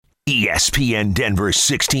ESPN Denver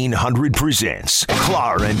 1600 presents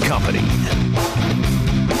Clar and Company.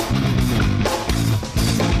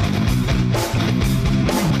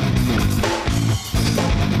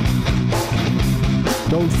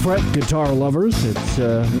 Don't fret, guitar lovers. It's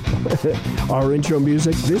our intro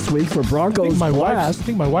music this week for Broncos Blast. I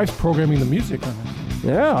think my wife's programming the music on it.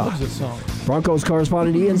 Yeah. Loves this song. Broncos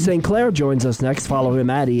correspondent Ian St. Clair joins us next. Follow him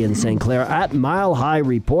at Ian St. Clair at Mile High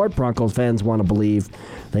Report. Broncos fans want to believe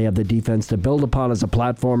they have the defense to build upon as a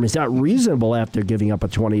platform. Is that reasonable after giving up a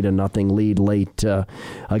 20-0 lead late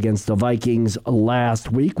against the Vikings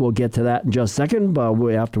last week? We'll get to that in just a second, but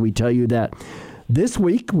after we tell you that this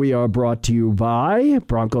week we are brought to you by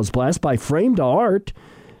Broncos Blast by Framed Art.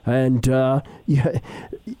 And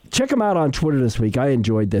check them out on Twitter this week. I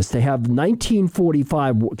enjoyed this. They have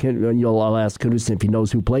 1945. I'll ask Knudsen if he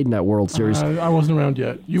knows who played in that World Series. I wasn't around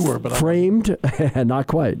yet. You were, but framed. Not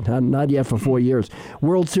quite. Not yet for 4 years.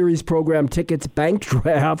 World Series program tickets, bank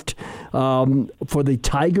draft for the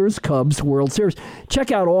Tigers Cubs World Series.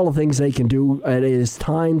 Check out all the things they can do. It is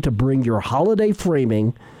time to bring your holiday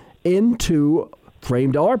framing into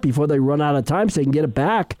Framed Art before they run out of time, so they can get it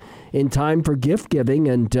back in time for gift giving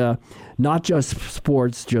and not just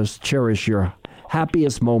sports. Just cherish your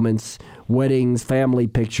happiest moments, weddings, family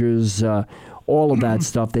pictures, all of that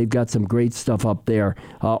stuff. They've got some great stuff up there.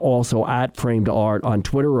 Also at Framed Art on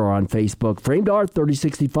Twitter or on Facebook. Framed Art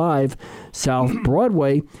 3065 South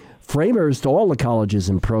Broadway. Framers to all the colleges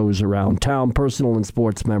and pros around town. Personal and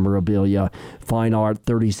sports memorabilia. Fine Art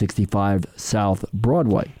 3065 South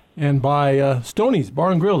Broadway. And by Stoney's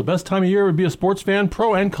Bar and Grill. The best time of year would be a sports fan.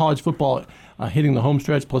 Pro and college football hitting the home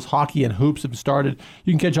stretch, plus hockey and hoops have started.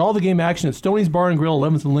 You can catch all the game action at Stoney's Bar and Grill,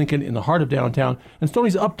 11th and Lincoln, in the heart of downtown. And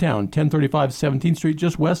Stoney's Uptown, 1035 17th Street,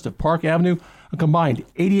 just west of Park Avenue. A combined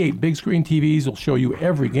 88 big screen TVs will show you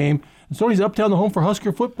every game. And Stoney's Uptown, the home for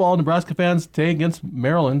Husker football. Nebraska fans today against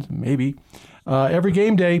Maryland, maybe. Every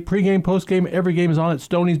game day, pregame, postgame, every game is on at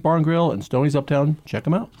Stoney's Bar and Grill and Stoney's Uptown. Check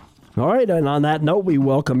them out. All right, and on that note, we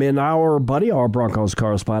welcome in our buddy, our Broncos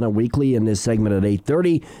correspondent weekly in this segment at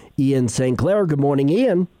 8:30, Ian St. Clair. Good morning,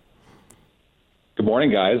 Ian. Good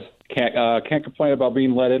morning, guys. Can't complain about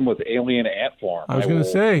being let in with Alien Ant Farm. I was going to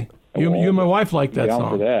say, you and my wife like that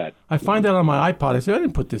song. For that. I find that on my iPod. I said, I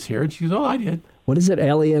didn't put this here. And she goes, oh, I did. What is it,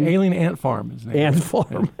 Alien Ant Farm. His name. Ant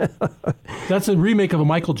Farm. Yeah. That's a remake of a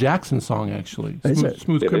Michael Jackson song, actually.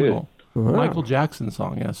 Smooth Criminal. Uh-huh. Michael Jackson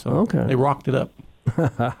song, yeah. So okay. They rocked it up.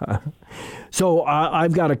 So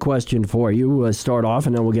I've got a question for you. Start off,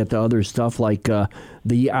 and then we'll get to other stuff like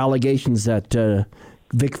the allegations that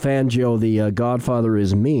Vic Fangio, the Godfather,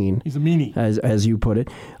 is mean. He's a meanie, as you put it.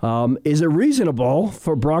 Is it reasonable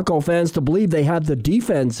for Bronco fans to believe they have the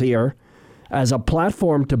defense here as a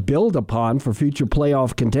platform to build upon for future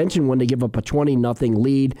playoff contention when they give up a 20-0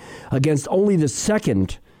 lead against only the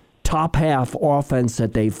second top half offense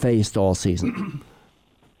that they've faced all season?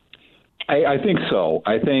 I think so.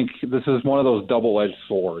 I think this is one of those double-edged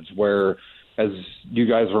swords where, as you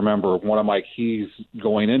guys remember, one of my keys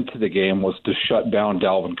going into the game was to shut down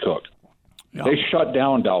Dalvin Cook. Yep. They shut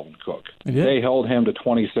down Dalvin Cook. They held him to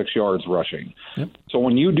 26 yards rushing. Yep. So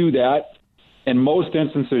when you do that, in most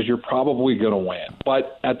instances, you're probably going to win.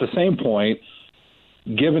 But at the same point,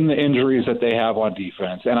 given the injuries that they have on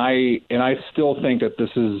defense, and I still think that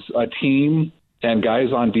this is a team and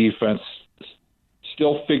guys on defense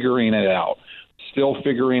still figuring it out, still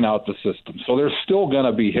figuring out the system. So there's still going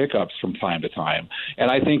to be hiccups from time to time. And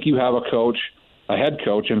I think you have a head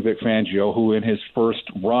coach in Vic Fangio, who in his first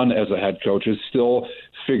run as a head coach is still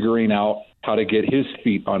figuring out how to get his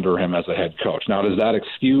feet under him as a head coach. Now, does that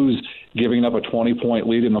excuse giving up a 20-point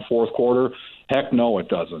lead in the fourth quarter? Heck no, it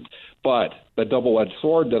doesn't. But the double-edged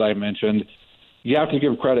sword that I mentioned, you have to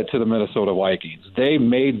give credit to the Minnesota Vikings. They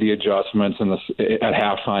made the adjustments at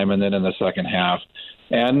halftime and then in the second half.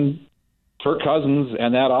 And Kirk Cousins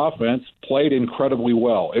and that offense played incredibly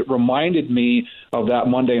well. It reminded me of that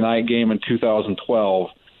Monday night game in 2012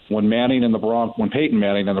 when Peyton Manning and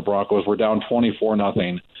the Broncos were down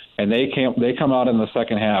 24-0, and they come out in the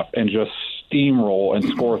second half and just steamroll and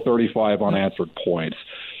score 35 unanswered points.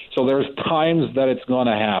 So there's times that it's going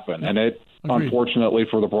to happen, and it unfortunately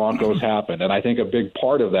for the Broncos happened. And I think a big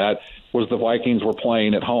part of that was the Vikings were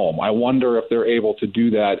playing at home. I wonder if they're able to do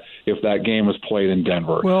that if that game was played in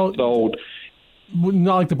Denver. Well, so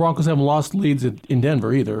not like the Broncos haven't lost leads in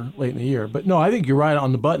Denver either late in the year. But no, I think you're right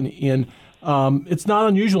on the button. It's not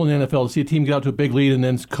unusual in the NFL to see a team get out to a big lead and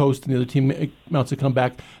then coast and the other team mounts to come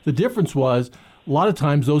back. The difference was a lot of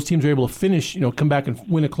times those teams are able to finish, come back and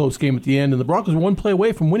win a close game at the end. And the Broncos were one play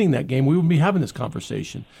away from winning that game. We wouldn't be having this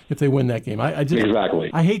conversation if they win that game. Exactly.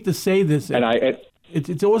 I hate to say this. And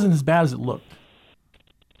it wasn't as bad as it looked.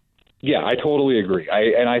 Yeah, I totally agree.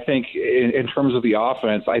 I think in terms of the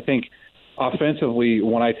offense, I think offensively,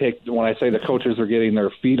 when I say the coaches are getting their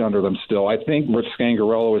feet under them still, I think Rich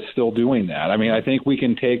Scangarello is still doing that. I mean, I think we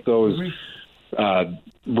can take those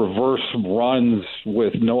reverse runs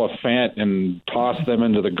with Noah Fant and toss them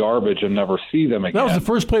into the garbage and never see them again. That was the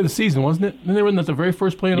first play of the season, wasn't it? Didn't they run that the very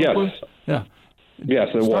first play in Oakland? Yeah. Yes,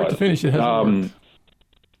 it was. Start to finish, it hasn't worked.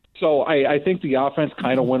 So I think the offense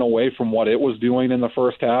kind of went away from what it was doing in the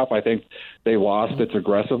first half. I think they lost its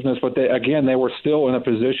aggressiveness, but they were still in a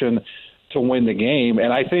position to win the game.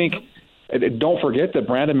 And I think, don't forget that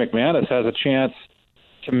Brandon McManus has a chance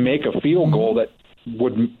to make a field goal that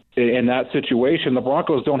would, in that situation, the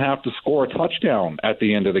Broncos don't have to score a touchdown at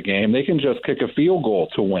the end of the game. They can just kick a field goal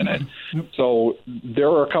to win it. So there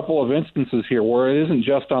are a couple of instances here where it isn't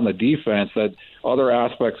just on the defense, that other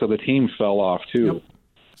aspects of the team fell off too. Yep.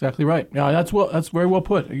 Exactly right. Yeah, that's very well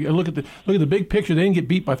put. Look at the big picture. They didn't get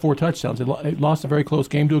beat by 4 touchdowns. They lost a very close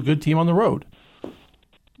game to a good team on the road.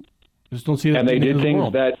 Just don't see that. And they did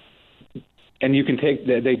things that, and you can take.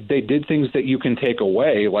 They did things that you can take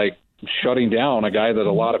away, like shutting down a guy that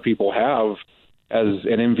a lot of people have as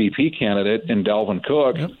an MVP candidate in Dalvin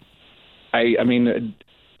Cook. Yep. I mean,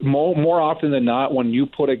 more often than not, when you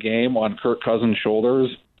put a game on Kirk Cousins' shoulders,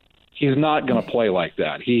 he's not going to play like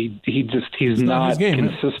that. He's not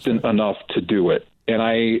consistent enough to do it.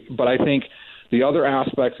 But I think the other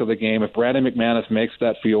aspects of the game, if Brandon McManus makes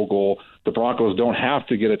that field goal, the Broncos don't have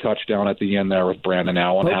to get a touchdown at the end there with Brandon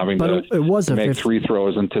Allen having to make 3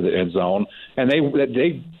 throws into the end zone, and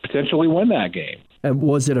they potentially win that game. And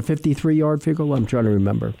was it a 53-yard field goal? I'm trying to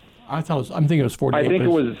remember. I'm thinking it was 48. I think it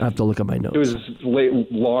was. I have to look at my notes. It was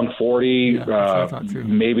long 40,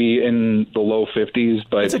 maybe in the low 50s,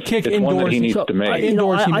 but it's a kick it's indoors. One that he needs to make.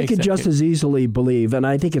 I could just as easily believe, and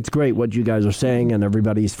I think it's great what you guys are saying, and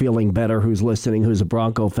everybody's feeling better who's listening, who's a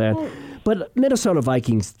Bronco fan. But Minnesota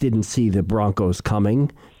Vikings didn't see the Broncos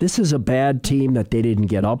coming. This is a bad team that they didn't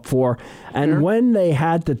get up for. And when they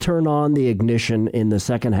had to turn on the ignition in the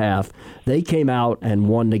second half, they came out and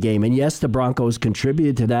won the game. And yes, the Broncos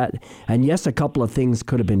contributed to that. And yes, a couple of things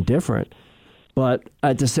could have been different. But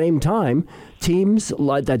at the same time, teams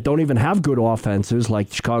that don't even have good offenses,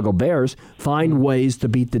 like Chicago Bears, find ways to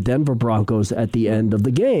beat the Denver Broncos at the end of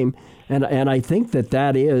the game. And I think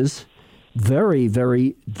that is very,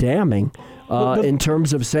 very damning in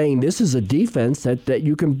terms of saying this is a defense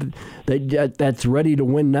that's ready to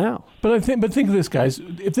win now. But think of this, guys.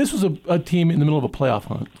 If this was a team in the middle of a playoff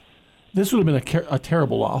hunt, this would have been a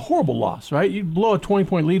terrible loss, a horrible loss, right? You blow a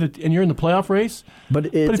 20-point lead and you're in the playoff race.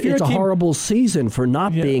 But it's a horrible season for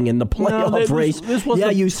not being in the playoff race.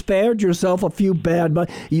 You spared yourself a few bad, but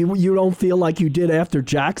you don't feel like you did after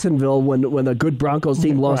Jacksonville when a good Broncos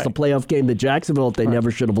team lost a playoff game to Jacksonville that they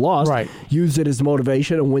never should have lost. Right. Use it as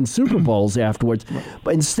motivation and win Super Bowls afterwards.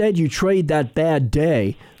 But instead, you trade that bad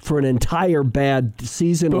day for an entire bad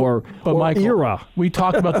season or Michael, era. We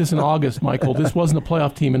talked about this in August, Michael. This wasn't a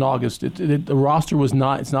playoff team in August. The roster was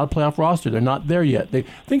not. It's not a playoff roster. They're not there yet.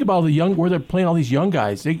 Think about where they're playing all these young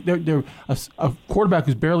guys. They're a quarterback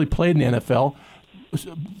who's barely played in the NFL.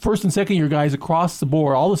 First and second year guys across the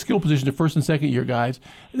board. All the skill positions are first and second year guys.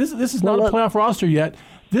 This is not a playoff roster yet.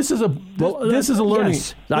 This is a learning. Yes. This is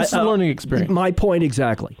a learning experience. My point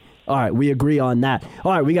exactly. All right, we agree on that.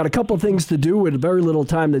 All right, we got a couple things to do with very little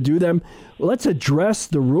time to do them. Let's address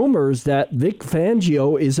the rumors that Vic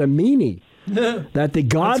Fangio is a meanie. That the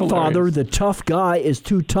Godfather, the tough guy, is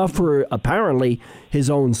too tough for, apparently, his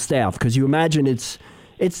own staff. Because you imagine it's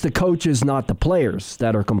the coaches, not the players,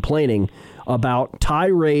 that are complaining about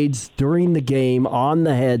tirades during the game on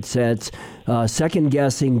the headsets,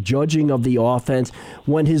 second-guessing, judging of the offense.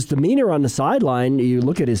 When his demeanor on the sideline, you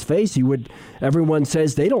look at his face, everyone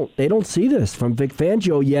says they don't see this from Vic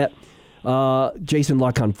Fangio yet. Jason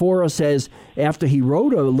La Canfora says after he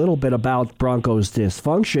wrote a little bit about Broncos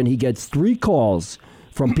dysfunction, he gets 3 calls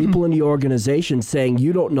from people in the organization saying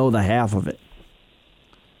you don't know the half of it.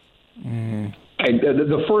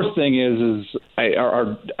 The first thing is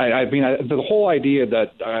the whole idea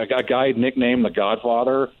that a guy nicknamed the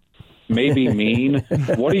Godfather may be mean.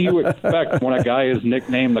 What do you expect when a guy is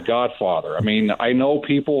nicknamed the Godfather? I mean, I know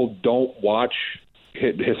people don't watch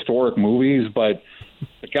historic movies, but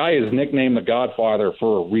the guy is nicknamed the Godfather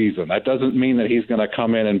for a reason. That doesn't mean that he's going to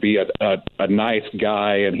come in and be a nice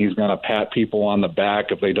guy and he's going to pat people on the back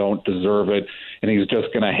if they don't deserve it, and he's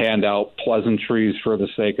just going to hand out pleasantries for the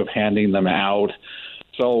sake of handing them out.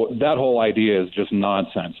 So that whole idea is just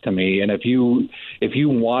nonsense to me. And if you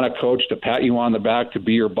want a coach to pat you on the back, to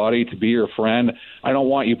be your buddy, to be your friend, I don't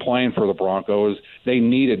want you playing for the Broncos. They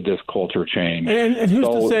needed this culture change. And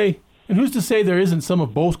who's to say there isn't some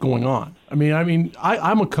of both going on? I'm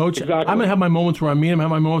a coach. Exactly. I'm going to have my moments where I'm mean. I'm going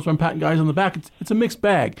to have my moments where I'm patting guys on the back. It's a mixed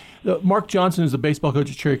bag. Mark Johnson, who's a baseball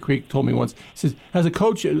coach at Cherry Creek, told me once, he says, as a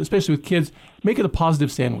coach, especially with kids, make it a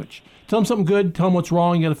positive sandwich. Tell them something good, tell them what's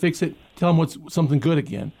wrong, you got to fix it, tell them what's something good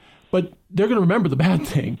again. But they're going to remember the bad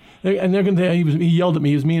thing. And they're going to say, he yelled at me,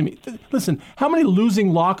 he was mean to me. Listen, how many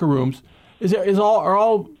losing locker rooms are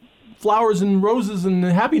all flowers and roses and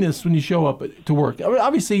happiness when you show up to work? I mean,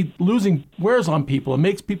 obviously, losing wears on people. It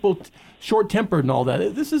makes people short-tempered and all that.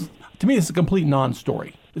 To me, it's a complete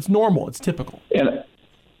non-story. It's normal. It's typical. And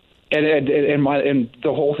the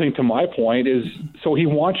whole thing, to my point, is so he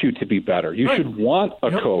wants you to be better. You should want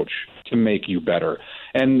a coach to make you better.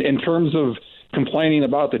 And in terms of complaining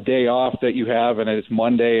about the day off that you have and it's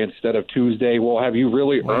Monday instead of Tuesday, well, have you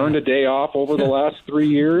really earned a day off over the last 3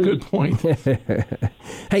 years? Good point.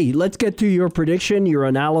 Hey, let's get to your prediction, your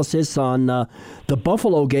analysis on the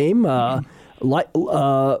Buffalo game.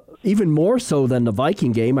 Even more so than the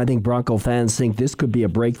Viking game, I think Bronco fans think this could be a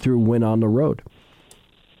breakthrough win on the road.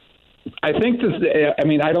 I think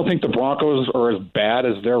I don't think the Broncos are as bad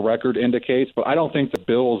as their record indicates, but I don't think the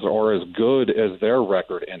Bills are as good as their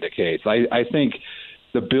record indicates. I think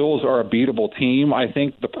the Bills are a beatable team. I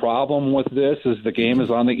think the problem with this is the game is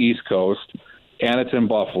on the East Coast, and it's in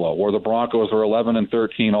Buffalo, where the Broncos are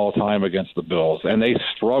 11-13 all time against the Bills, and they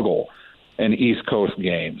struggle in East Coast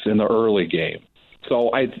games, in the early game.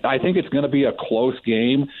 So I think it's going to be a close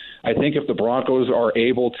game. I think if the Broncos are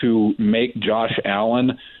able to make Josh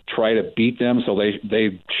Allen try to beat them, so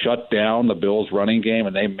they shut down the Bills' running game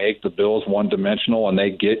and they make the Bills one-dimensional and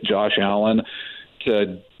they get Josh Allen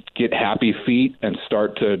to get happy feet and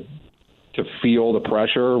start to feel the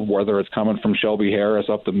pressure, whether it's coming from Shelby Harris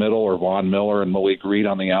up the middle or Von Miller and Malik Reed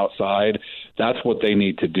on the outside, that's what they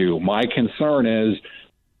need to do. My concern is,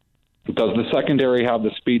 does the secondary have the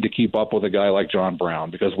speed to keep up with a guy like John Brown?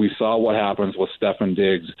 Because we saw what happens with Stefon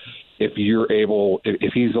Diggs if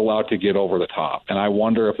he's allowed to get over the top. And I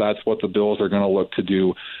wonder if that's what the Bills are going to look to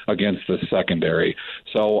do against the secondary.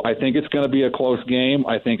 So I think it's going to be a close game.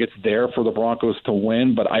 I think it's there for the Broncos to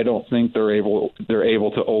win, but I don't think they're able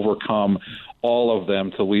to overcome all of them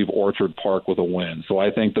to leave Orchard Park with a win. So I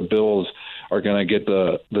think the Bills are going to get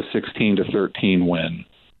the 16-13 win.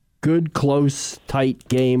 Good, close, tight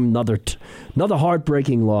game. Another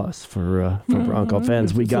heartbreaking loss for Bronco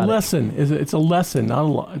fans. It's a lesson. It's a lesson, not a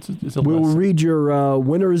lot. It's a we'll lesson. read your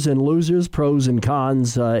winners and losers, pros and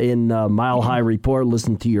cons in Mile High Report.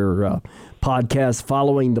 Listen to your podcast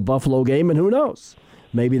following the Buffalo game, and who knows?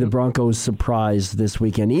 Maybe the Broncos surprise this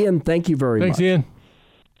weekend. Ian, thank you very much. Thanks, Ian.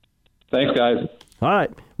 Thanks, guys. All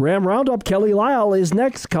right. Ram Roundup, Kelly Lyle is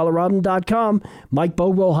next, Coloradan.com. Mike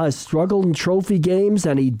Bodwell has struggled in trophy games,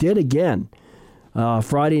 and he did again.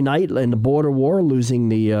 Friday night in the border war, losing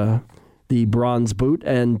the bronze boot.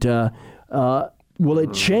 And will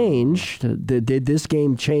it change? Did this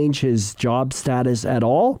game change his job status at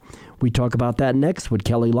all? We talk about that next with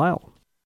Kelly Lyle.